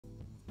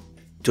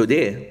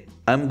Today,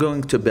 I'm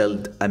going to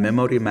build a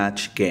memory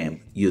match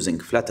game using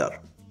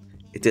Flutter.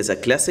 It is a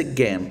classic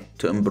game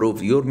to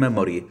improve your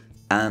memory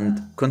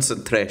and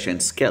concentration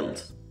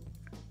skills.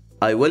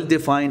 I will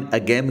define a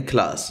game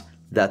class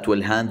that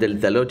will handle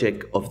the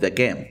logic of the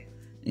game,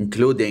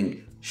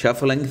 including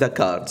shuffling the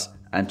cards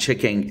and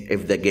checking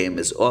if the game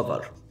is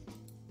over.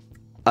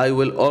 I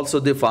will also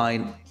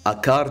define a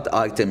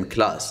CardItem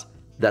class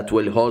that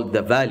will hold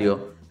the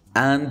value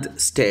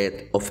and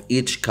state of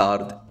each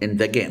card in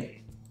the game.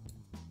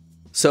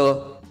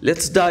 So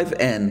let's dive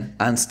in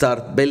and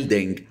start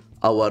building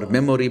our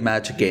memory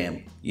match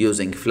game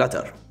using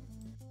Flutter.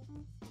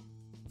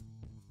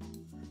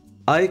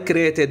 I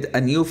created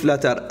a new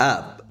Flutter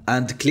app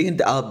and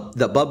cleaned up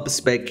the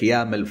pub/spec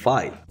YAML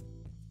file.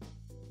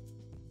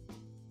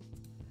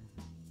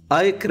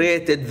 I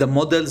created the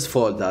models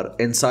folder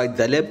inside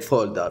the lib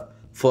folder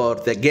for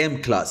the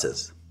game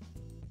classes.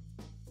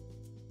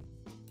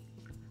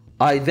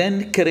 I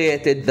then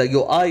created the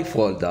UI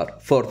folder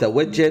for the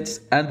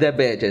widgets and the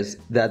pages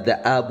that the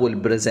app will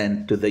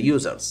present to the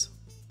users.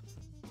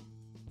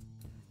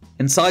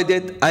 Inside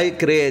it, I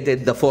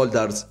created the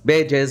folders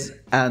pages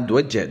and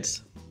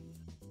widgets.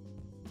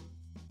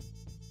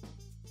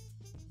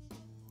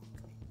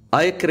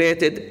 I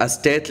created a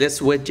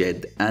stateless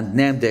widget and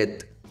named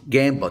it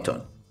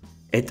GameButton.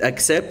 It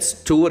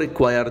accepts two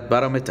required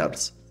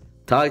parameters,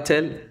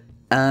 title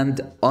and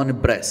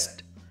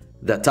onBreast.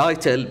 The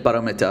title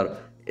parameter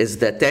is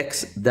the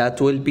text that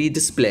will be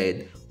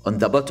displayed on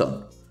the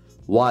button,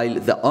 while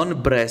the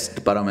onBreast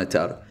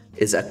parameter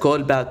is a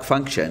callback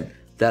function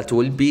that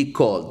will be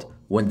called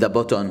when the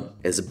button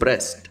is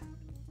pressed.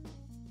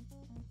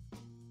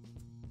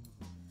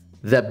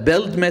 The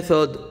build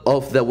method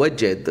of the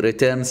widget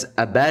returns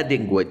a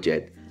padding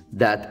widget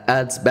that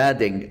adds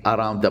padding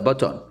around the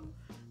button.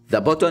 The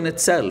button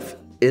itself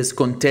is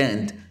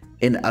contained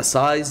in a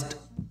sized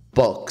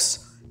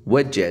box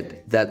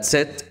widget that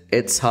sets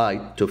its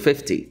height to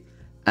 50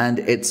 and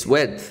its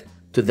width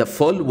to the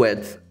full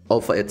width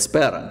of its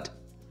parent.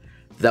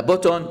 The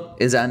button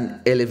is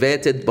an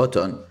elevated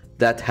button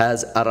that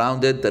has a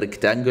rounded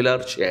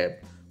rectangular shape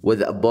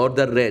with a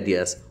border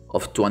radius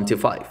of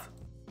 25.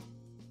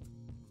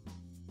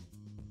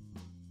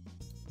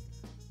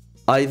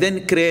 I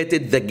then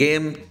created the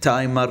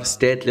GameTimer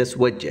stateless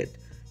widget.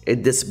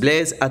 It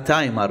displays a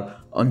timer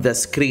on the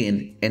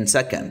screen in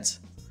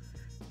seconds.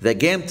 The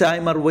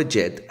GameTimer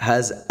widget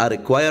has a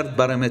required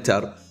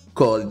parameter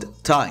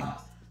called time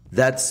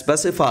that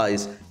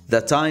specifies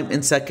the time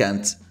in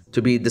seconds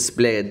to be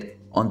displayed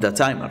on the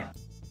timer.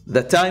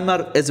 The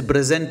timer is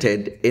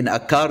presented in a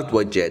card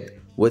widget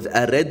with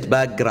a red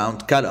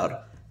background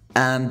color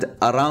and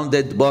a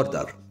rounded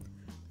border.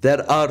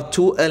 There are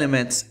two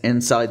elements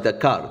inside the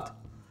card: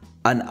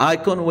 an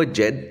icon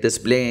widget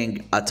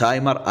displaying a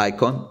timer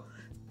icon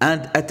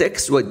and a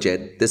text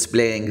widget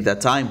displaying the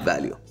time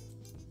value.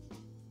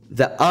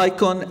 The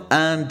icon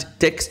and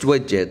text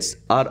widgets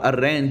are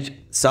arranged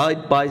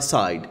side by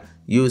side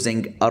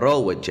using a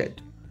row widget.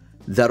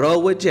 The row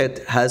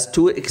widget has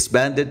two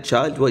expanded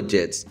child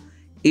widgets,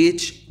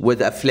 each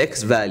with a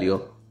flex value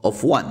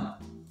of 1.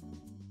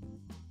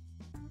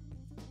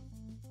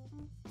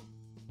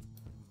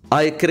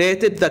 I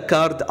created the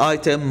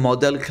CardItem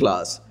model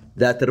class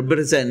that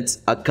represents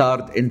a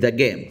card in the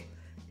game.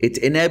 It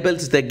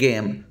enables the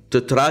game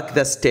to track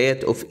the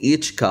state of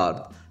each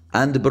card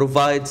and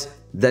provides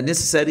the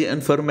necessary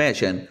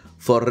information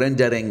for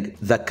rendering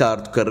the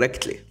card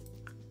correctly.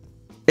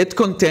 It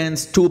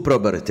contains two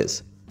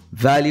properties,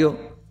 value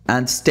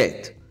and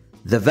state.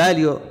 The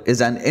value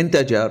is an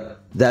integer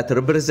that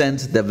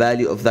represents the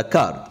value of the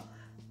card.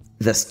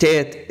 The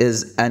state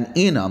is an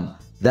enum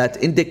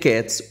that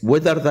indicates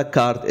whether the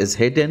card is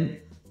hidden,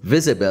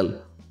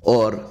 visible,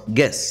 or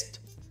guessed.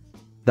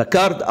 The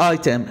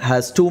CardItem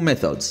has two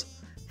methods.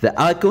 The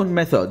icon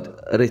method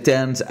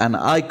returns an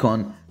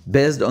icon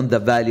based on the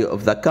value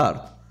of the card,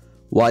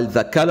 while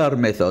the color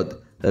method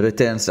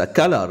returns a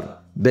color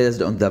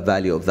based on the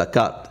value of the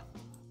card.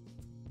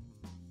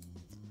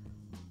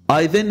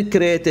 I then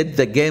created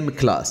the game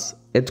class.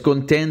 It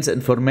contains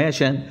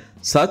information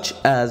such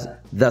as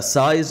the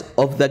size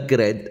of the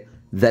grid,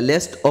 the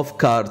list of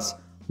cards,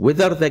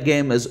 whether the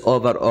game is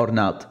over or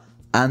not,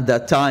 and the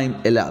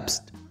time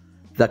elapsed.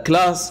 The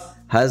class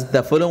has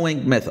the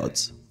following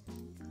methods.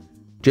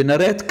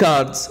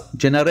 GenerateCards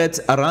generates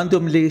a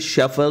randomly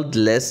shuffled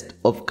list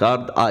of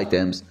card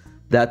items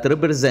that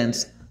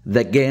represents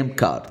the game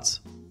cards.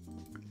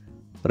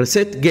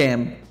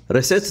 ResetGame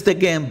resets the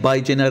game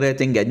by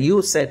generating a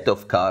new set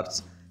of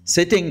cards,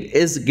 setting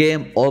is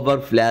game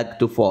over flag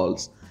to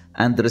false,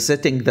 and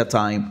resetting the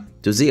time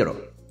to 0.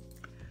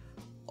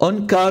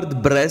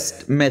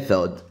 OnCardBreast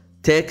method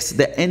takes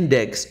the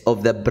index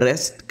of the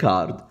breast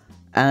card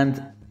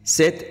and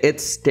set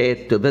its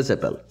state to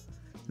visible.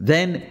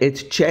 Then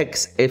it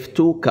checks if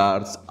two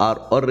cards are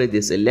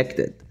already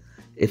selected.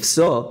 If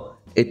so,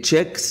 it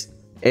checks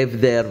if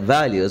their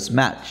values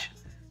match.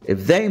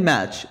 If they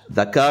match,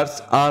 the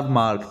cards are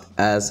marked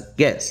as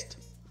guessed.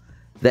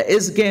 The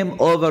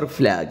isGameOver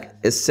flag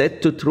is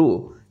set to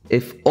true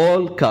if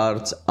all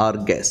cards are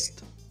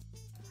guessed.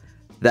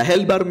 The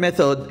helper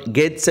method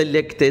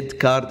getSelected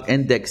card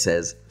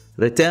indexes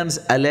returns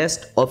a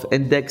list of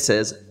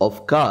indexes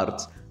of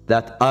cards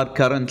that are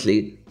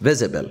currently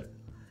visible.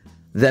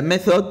 The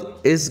method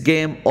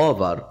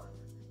isGameOver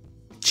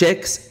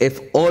checks if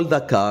all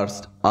the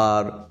cards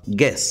are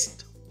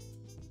guessed.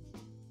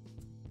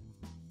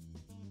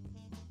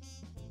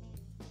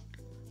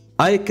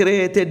 I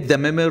created the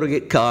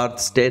MemoryCard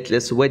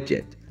stateless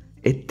widget.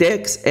 It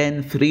takes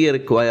in 3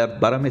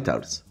 required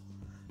parameters.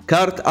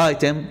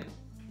 CardItem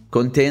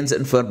contains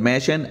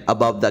information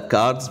about the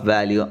card's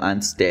value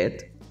and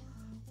state.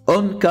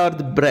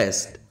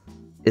 onCardPressed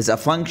is a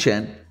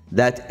function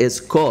that is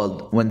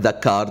called when the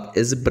card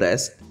is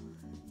pressed.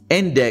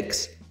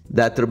 Index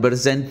that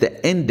represents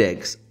the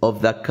index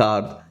of the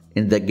card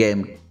in the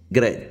game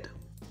grid.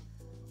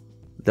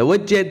 The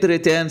widget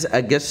returns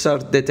a gesture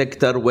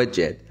detector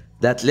widget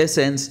that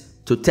listens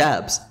to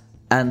taps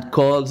and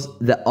calls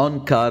the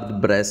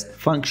onCardPressed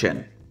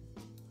function.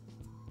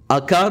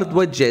 A card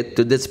widget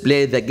to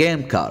display the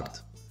game card.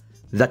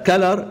 The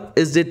color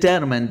is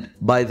determined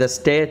by the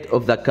state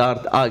of the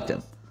card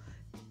item.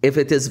 If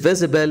it is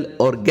visible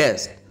or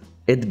guessed,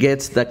 it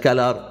gets the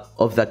color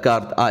of the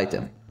card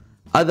item.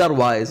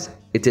 Otherwise,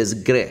 it is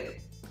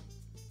gray.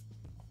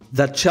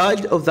 The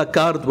child of the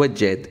card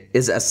widget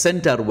is a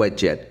center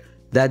widget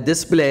that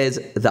displays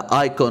the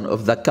icon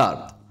of the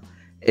card.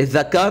 If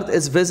the card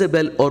is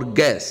visible or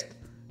guessed,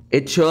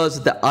 it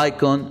shows the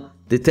icon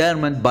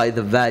determined by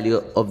the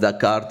value of the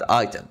card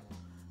item.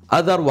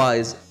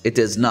 Otherwise, it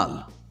is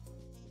null.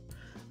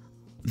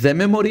 The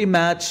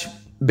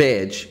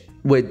MemoryMatchPage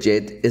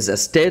widget is a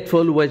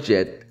stateful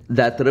widget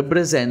that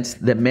represents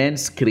the main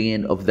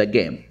screen of the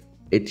game.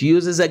 It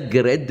uses a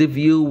grid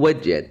view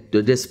widget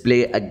to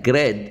display a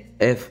grid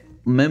of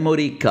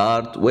memory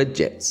card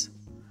widgets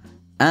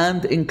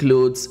and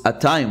includes a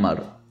timer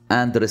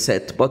and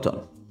reset button.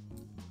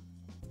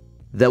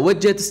 The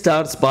widget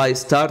starts by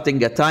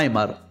starting a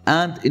timer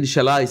and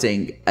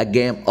initializing a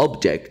game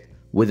object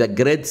with a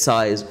grid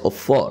size of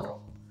 4.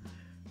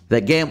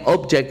 The game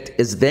object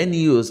is then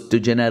used to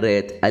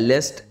generate a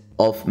list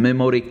of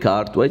memory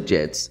card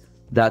widgets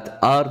that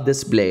are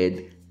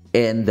displayed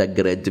in the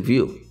grid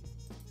view.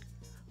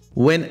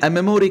 When a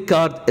memory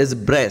card is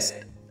pressed,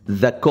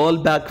 the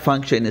callback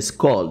function is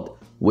called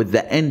with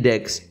the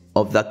index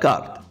of the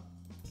card.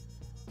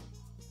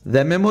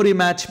 The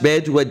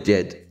MemoryMatchPage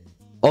widget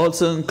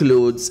also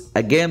includes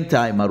a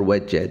GameTimer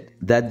widget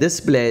that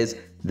displays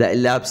the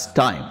elapsed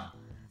time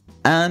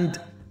and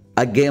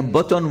a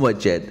GameButton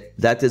widget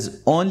that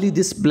is only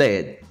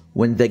displayed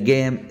when the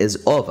game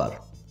is over.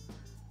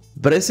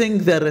 Pressing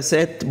the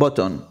reset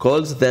button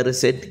calls the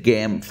reset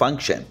game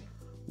function,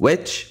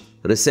 which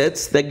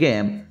resets the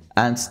game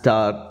and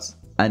starts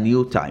a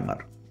new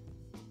timer.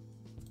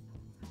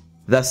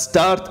 The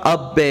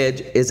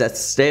StartUpPage is a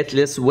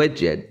stateless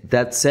widget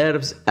that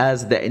serves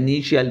as the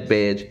initial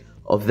page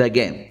of the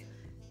game.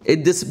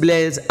 It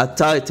displays a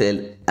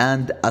title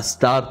and a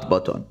start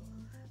button,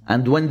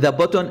 and when the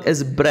button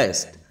is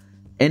pressed,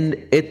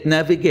 it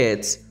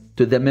navigates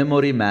to the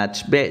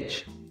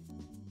MemoryMatchPage.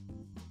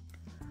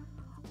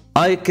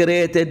 I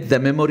created the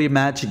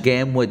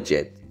MemoryMatchGame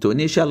widget to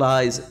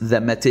initialize the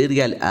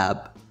Material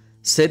app,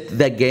 set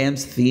the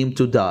game's theme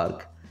to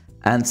dark,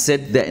 and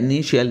set the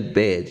initial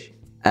page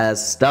as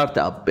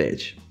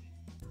StartUpPage.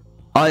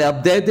 I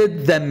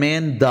updated the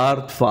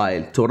main.dart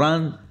file to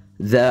run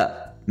the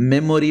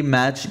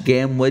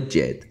MemoryMatchGame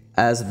widget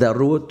as the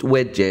root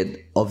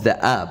widget of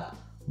the app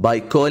by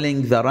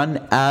calling the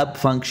runApp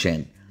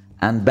function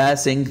and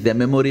passing the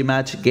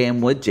MemoryMatchGame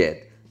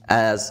widget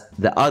as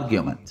the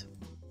argument.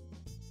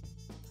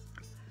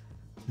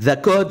 The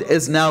code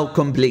is now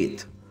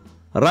complete.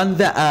 Run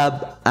the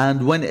app,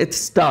 and when it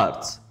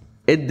starts,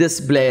 it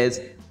displays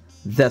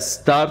the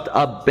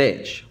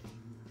StartUpPage.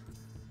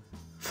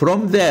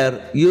 From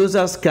there,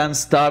 users can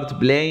start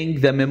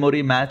playing the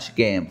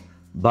MemoryMatchGame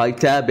by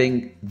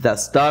tapping the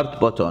Start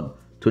button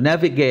to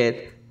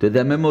navigate to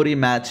the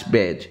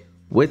MemoryMatchPage,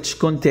 which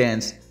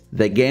contains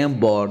the game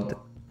board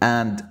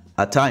and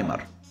a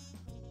timer.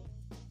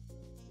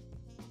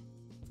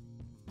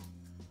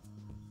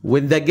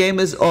 When the game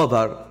is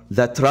over,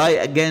 the Try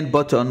Again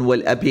button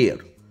will appear,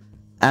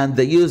 and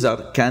the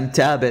user can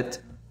tap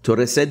it to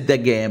reset the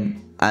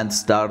game and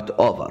start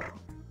over.